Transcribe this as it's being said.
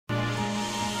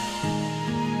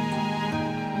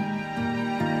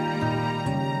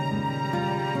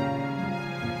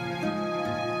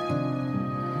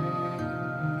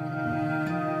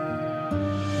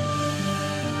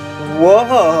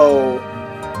Whoa!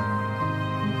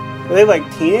 Are they like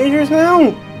teenagers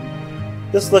now?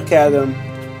 Just look at them.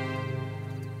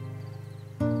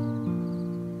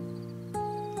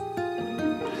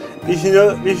 Did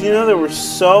you know there were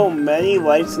so many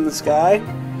lights in the sky?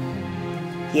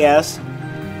 Yes.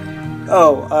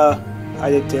 Oh, I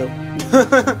did too.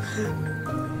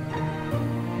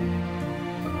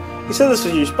 You said this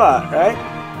was your spot, right?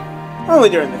 Only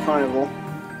during the carnival.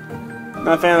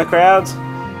 Not a fan of the crowds?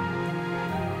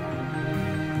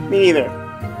 Me neither.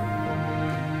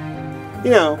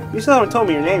 You know, you still haven't told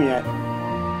me your name yet.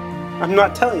 I'm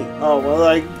not telling you. Oh, well,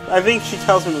 I think she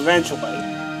tells him eventually.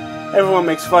 Everyone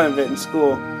makes fun of it in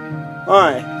school.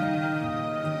 Why?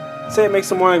 Say it makes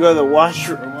them want to go to the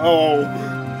washroom. Oh.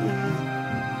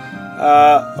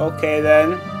 Okay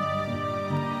then.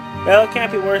 Well, it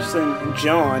can't be worse than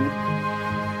John.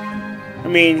 I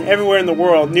mean, everywhere in the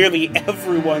world, nearly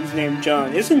everyone's named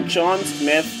John. Isn't John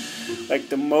Smith, like,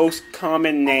 the most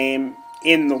common name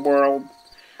in the world?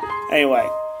 Anyway,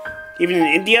 even in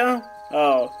India?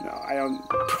 Oh, no, I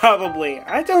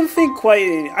don't think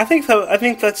quite, I think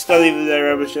that study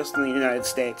there was just in the United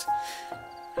States.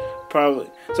 Probably.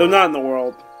 So not in the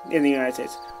world, in the United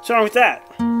States. What's wrong with that?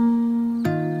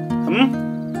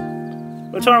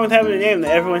 What's wrong with having a name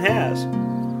that everyone has?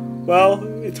 Well,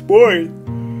 it's boring,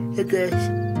 I guess.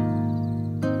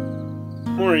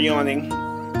 More yawning.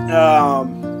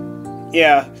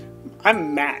 Yeah,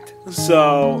 I'm Matt.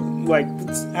 So, like,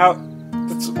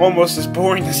 it's almost as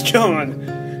boring as John.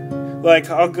 Like,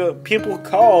 people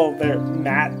call their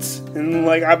Matts, and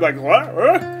like, I'm like, what?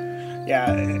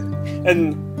 Yeah,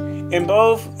 and in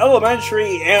both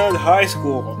elementary and high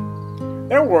school,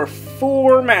 there were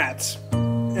 4 Matts.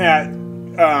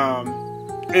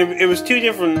 It was 2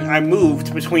 different. I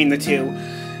moved between the 2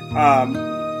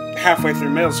 halfway through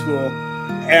middle school,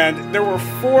 and there were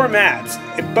 4 Matts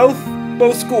at both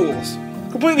schools,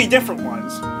 completely different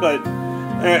ones, but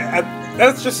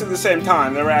that's just at the same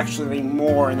time. There were actually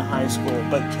more in the high school,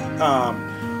 but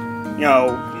you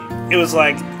know, it was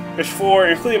like there's 4,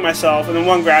 including myself, and then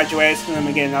 1 graduates, and then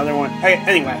we get another one.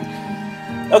 Anyway,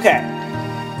 okay.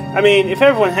 I mean, if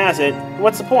everyone has it,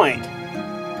 what's the point?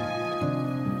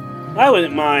 I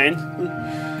wouldn't mind.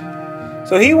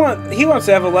 So he wants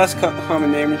to have a less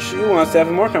common name, and she wants to have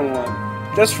a more common one.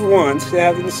 Just for once, to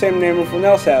have the same name everyone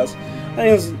else has.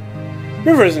 I think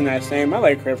River is a nice name. I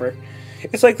like River.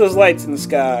 It's like those lights in the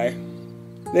sky.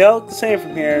 They all look the same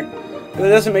from here, but it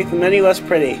doesn't make them any less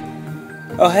pretty.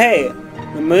 Oh hey,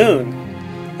 the moon.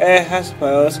 I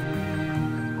suppose.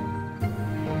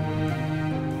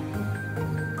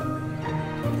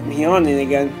 I'm yawning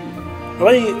again.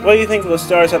 What do you think those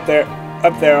stars up there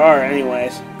are,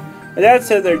 anyways? My dad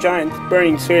said they're giant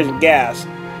burning spheres of gas.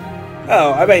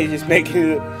 Oh, I bet he's just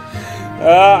making it.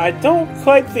 I don't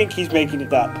quite think he's making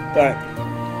it up, but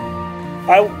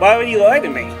why would he lie to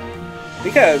me?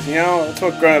 Because, you know, that's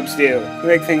what grown-ups do. They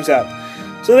make things up.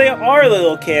 So they are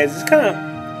little kids. It's kind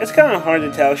of hard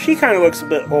to tell. She kind of looks a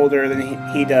bit older than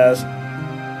he does.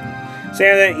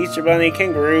 Santa, Easter Bunny,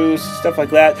 kangaroos, stuff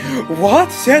like that.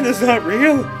 What? Santa's not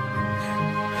real?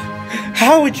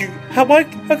 How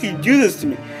can you do this to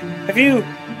me? Have you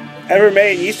ever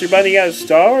made an Easter Bunny out of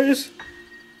stars?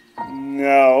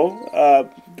 No.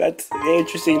 That's an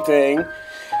interesting thing.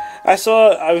 I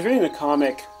was reading a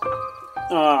comic.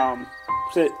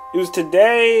 It was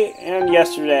today and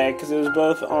yesterday, because it was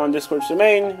both on Discord's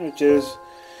domain, which is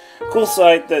a cool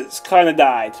site that's kind of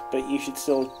died, but you should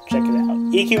still check it out.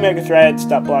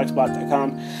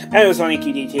 eqmegathreads.blogspot.com, and it was on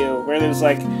EQD too, where there was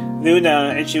like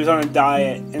Luna, and she was on a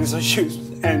diet, and so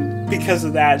and because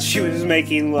of that, she was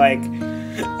making like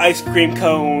ice cream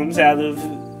cones out of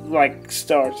like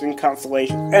stars and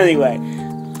constellations. Anyway,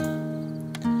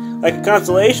 like a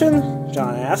constellation?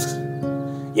 John asks.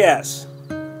 Yes.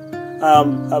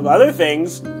 Of other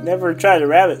things, never tried a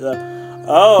rabbit though.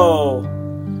 Oh,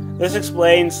 this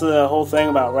explains the whole thing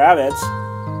about rabbits.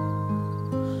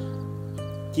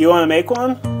 Do you want to make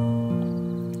one?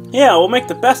 Yeah, we'll make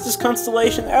the bestest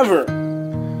constellation ever.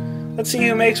 Let's see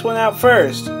who makes one out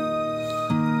first.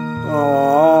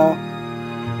 Aww.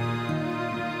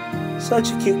 Such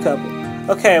a cute couple.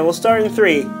 Okay, we'll start in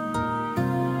 3.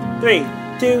 3,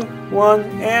 2, 1,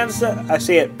 and I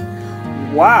see it.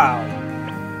 Wow.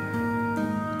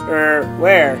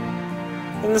 Where?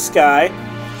 In the sky.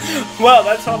 Well,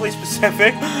 that's awfully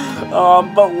specific.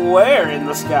 But where in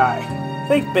the sky?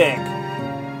 Think big.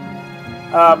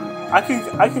 I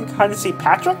can kind of see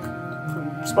Patrick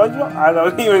from SpongeBob. I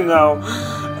don't even know.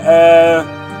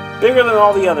 Bigger than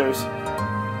all the others.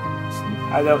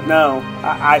 I don't know.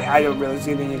 I don't really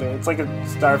see them either. It's like a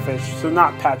starfish, so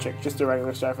not Patrick, just a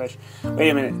regular starfish. Wait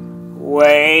a minute.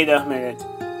 Wait a minute.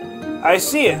 I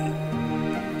see it.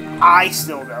 I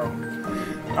still don't.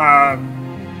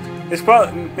 It's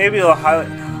probably, maybe it'll highlight.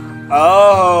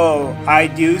 Oh, I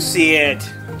do see it.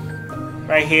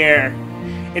 Right here.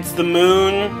 It's the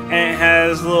moon, and it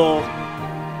has little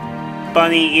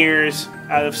bunny ears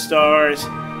out of stars.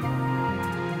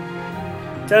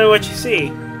 Tell me what you see.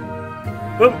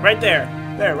 Boom, right there.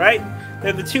 There, right?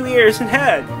 They're the 2 ears and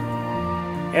head.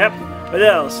 Yep. What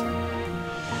else?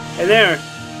 And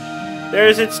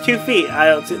there's its 2 feet. I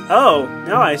don't see. Oh,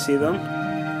 now I see them.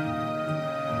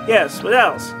 Yes. What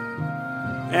else?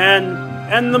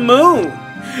 And the moon.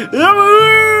 The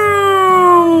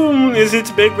moon is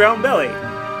its big round belly.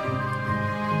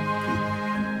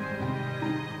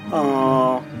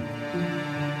 Aww.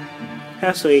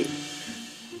 How sweet.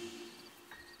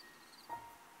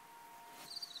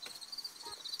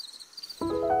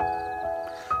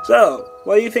 So,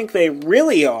 what do you think they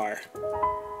really are?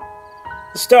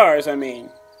 The stars, I mean.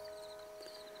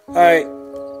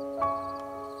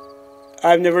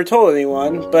 I've never told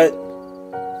anyone, but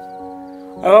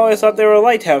I've always thought they were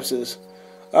lighthouses.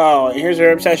 Oh, and here's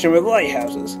our obsession with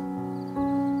lighthouses.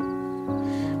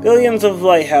 Billions of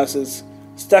lighthouses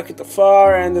stuck at the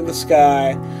far end of the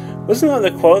sky. Wasn't that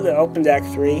the quote that opened Act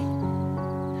 3?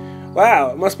 Wow,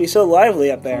 it must be so lively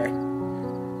up there.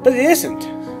 But it isn't.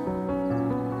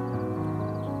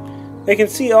 They can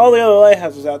see all the other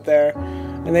lighthouses out there,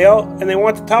 and they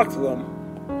want to talk to them.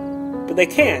 But they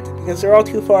can't, because they're all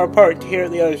too far apart to hear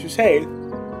what the others are saying.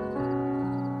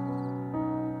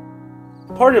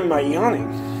 Pardon my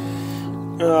yawning.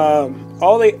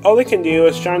 All they can do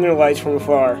is shine their lights from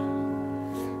afar.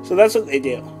 So that's what they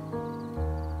do.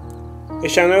 They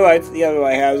shine their lights at the other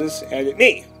lighthouses and at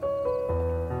me.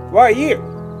 Why you?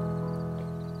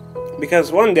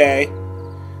 Because one day,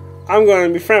 I'm going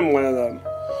to befriend one of them.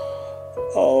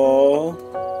 Oh.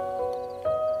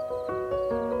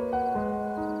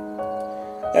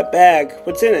 That bag,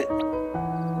 what's in it?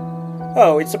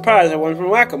 Oh, it's a prize I won from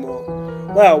Whack-A-Mole.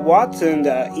 Well, Watts and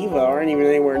Eva aren't even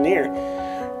anywhere near.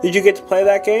 Did you get to play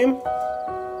that game?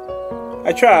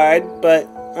 I tried, but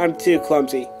I'm too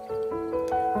clumsy.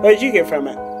 What did you get from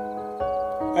it?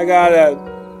 I got a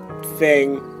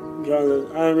thing. I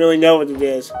don't really know what it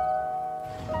is.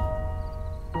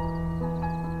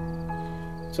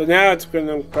 So now it's going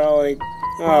to probably...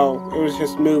 Oh, it was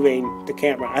just moving the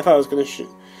camera. I thought it was going to shoot.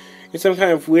 It's some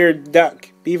kind of weird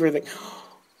duck, beaver thing.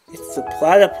 It's the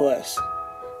platypus.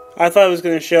 I thought it was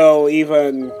going to show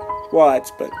even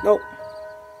Watts, but nope.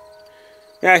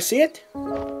 May I see it?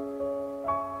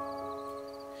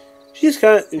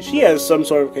 She has some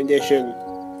sort of condition,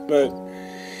 but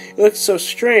it looks so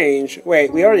strange.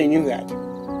 Wait, we already knew that.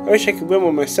 I wish I could win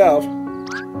one myself.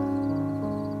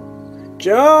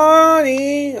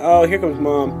 Johnny! Oh, here comes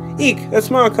Mom. Eek, that's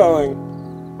Mom calling.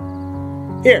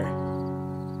 Here.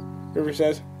 River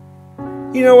says.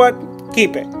 You know what?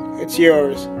 Keep it. It's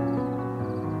yours.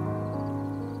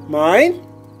 Mine?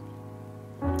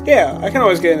 Yeah, I can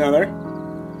always get another.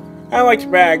 I don't like to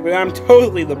brag, but I'm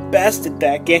totally the best at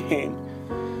that game.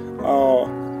 Oh.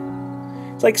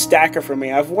 It's like Stacker for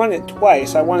me. I've won it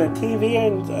twice. I won a TV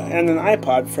and an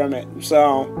iPod from it.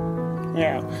 So,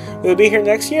 yeah. Will it be here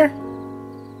next year?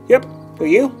 Yep. Will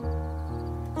you?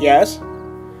 Yes.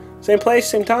 Same place,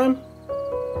 same time?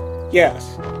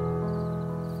 Yes.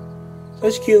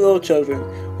 Such cute little children.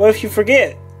 What if you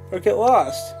forget? Or get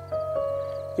lost?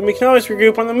 Then we can always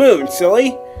regroup on the moon,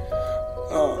 silly.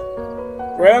 Oh.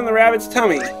 Right on the rabbit's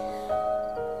tummy.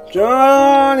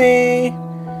 Johnny!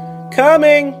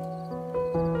 Coming!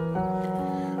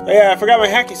 Oh yeah, I forgot my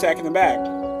hacky sack in the back.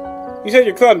 You said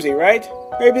you're clumsy, right?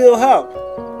 Maybe it'll help.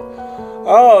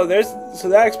 Oh, so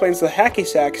that explains the hacky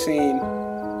sack scene.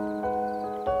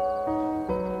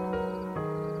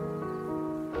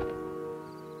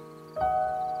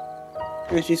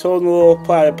 And she's holding a little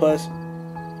platypus.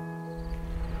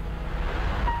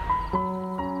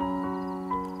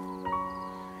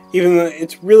 Even though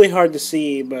it's really hard to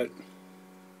see, but...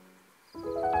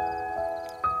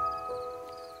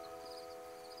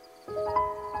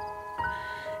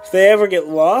 If they ever get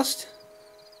lost?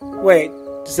 Wait,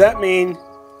 does that mean...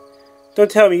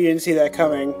 Don't tell me you didn't see that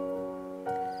coming.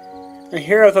 And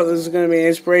here I thought this was going to be an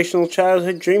inspirational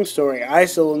childhood dream story. I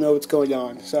still don't know what's going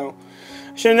on, so...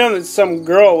 I should have known that some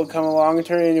girl would come along and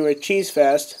turn it into a cheese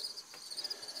fest.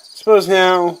 Suppose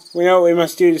now we know what we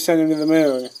must do to send them to the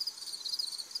moon.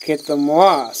 Get them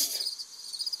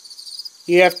lost.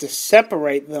 You have to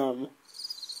separate them.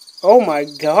 Oh my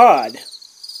god.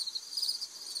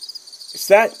 Is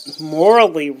that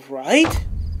morally right?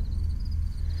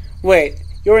 Wait,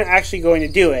 you aren't actually going to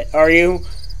do it, are you?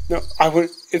 No, I would.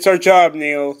 It's our job,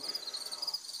 Neil.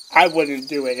 I wouldn't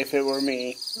do it if it were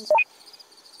me.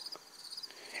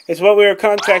 It's what we were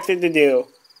contracted to do.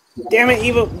 Damn it,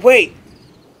 Eva, wait!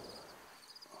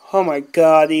 Oh my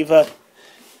god, Eva.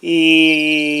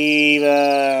 Eva.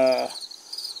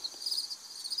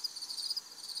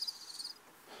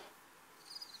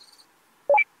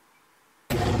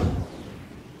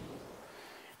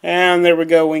 And there we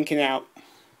go, winking out.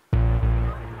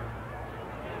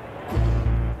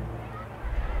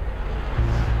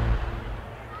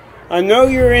 I know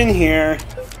you're in here.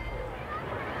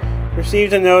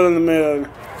 Received a note on the moon.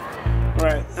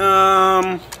 Right,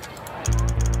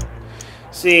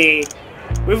 see,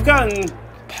 we've gotten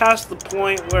past the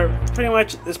point where pretty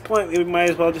much at this point we might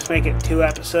as well just make it 2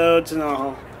 episodes and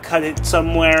I'll cut it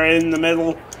somewhere in the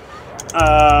middle.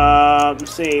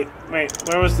 See, wait,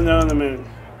 where was the note on the moon?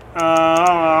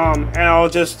 And I'll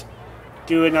just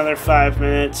do another 5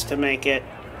 minutes to make it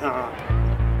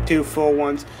 2 full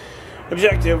ones.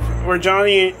 Objective, where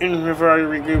Johnny and River are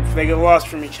regrouped, they get lost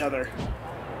from each other.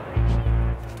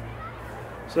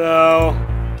 So,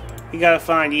 you gotta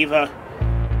find Eva.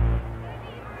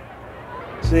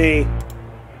 See,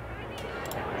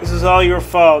 this is all your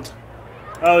fault.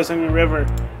 Oh, it's on the river.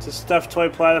 It's a stuffed toy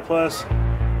platypus.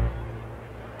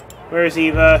 Where's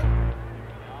Eva?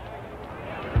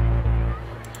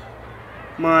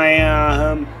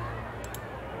 My,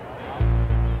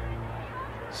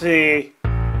 see.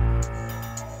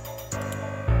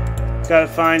 Gotta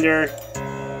find her.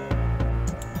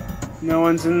 No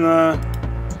one's in the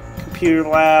computer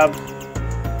lab.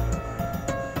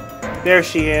 There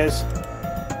she is.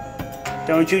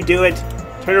 Don't you do it.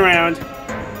 Turn around.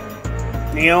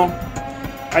 Neil,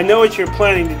 I know what you're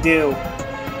planning to do.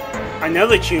 I know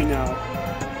that you know.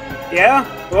 Yeah?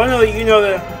 Well, I know that you know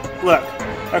that... Look,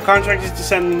 our contract is to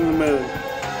send them to the moon.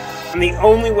 And the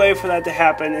only way for that to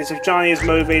happen is if Johnny is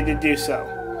motivated to do so.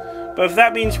 But if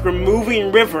that means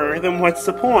removing River, then what's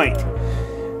the point?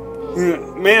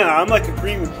 Man, I'm like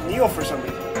agreeing with Neil for some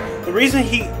reason.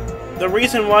 The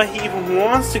reason why he even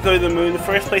wants to go to the moon in the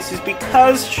first place is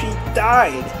because she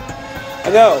died. I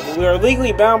know, but we are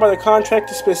legally bound by the contract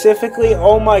to specifically...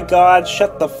 Oh my god,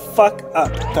 shut the fuck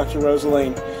up, Dr.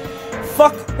 Rosaline.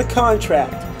 Fuck the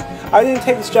contract. I didn't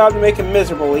take this job to make him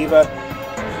miserable, Eva.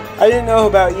 I didn't know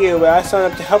about you, but I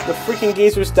signed up to help the freaking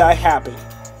geezers die happy.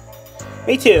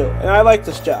 Me too, and I like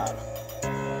this job.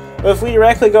 But if we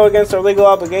directly go against our legal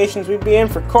obligations, we'd be in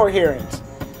for court hearings.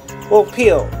 We'll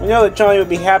appeal. We know that Johnny would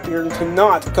be happier to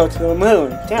not go to the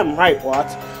moon. Damn right,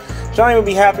 Watts. Johnny would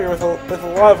be happier with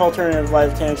a lot of alternative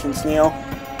life tensions, Neil.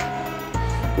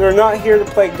 We are not here to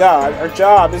play God. Our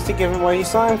job is to give him what he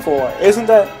signed for. Isn't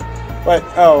that... But,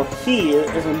 oh, he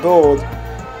isn't bold.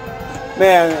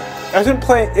 Man,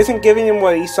 isn't giving him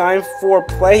what he signed for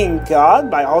playing God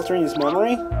by altering his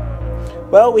memory?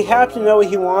 Well, we have to know what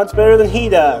he wants better than he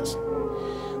does.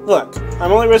 Look,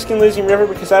 I'm only risking losing River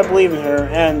because I believe in her,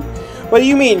 and... What do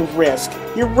you mean, risk?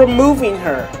 You're removing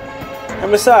her.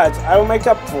 And besides, I will make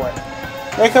up for it.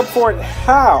 Make up for it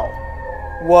how?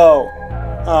 Whoa.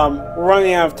 We're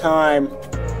running out of time.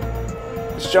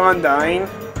 Is John dying?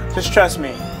 Just trust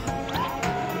me.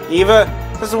 Eva,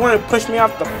 this is the one who pushed me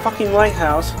off the fucking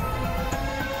lighthouse.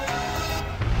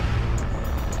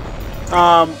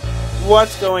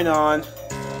 What's going on?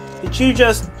 Did you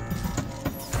just...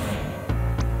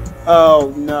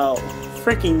 Oh, no.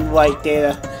 Freaking light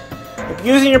data.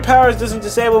 Abusing your powers doesn't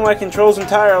disable my controls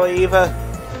entirely, Eva.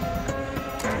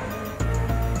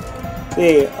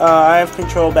 See, I have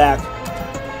control back.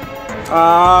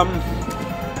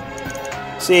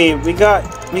 See, we got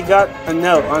a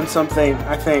note on something,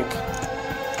 I think.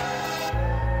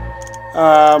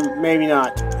 Maybe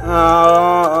not.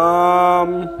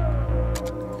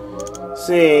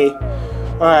 See.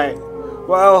 Alright.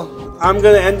 Well, I'm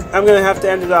gonna have to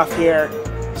end it off here.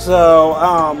 So,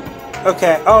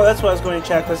 okay. Oh, that's what I was going to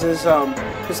check, was his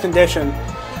condition.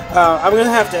 I'm gonna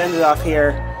have to end it off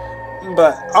here.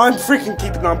 But I'm freaking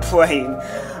keeping on playing.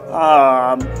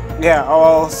 Yeah,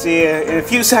 I'll see you in a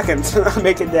few seconds. I'll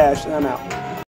make a dash and I'm out.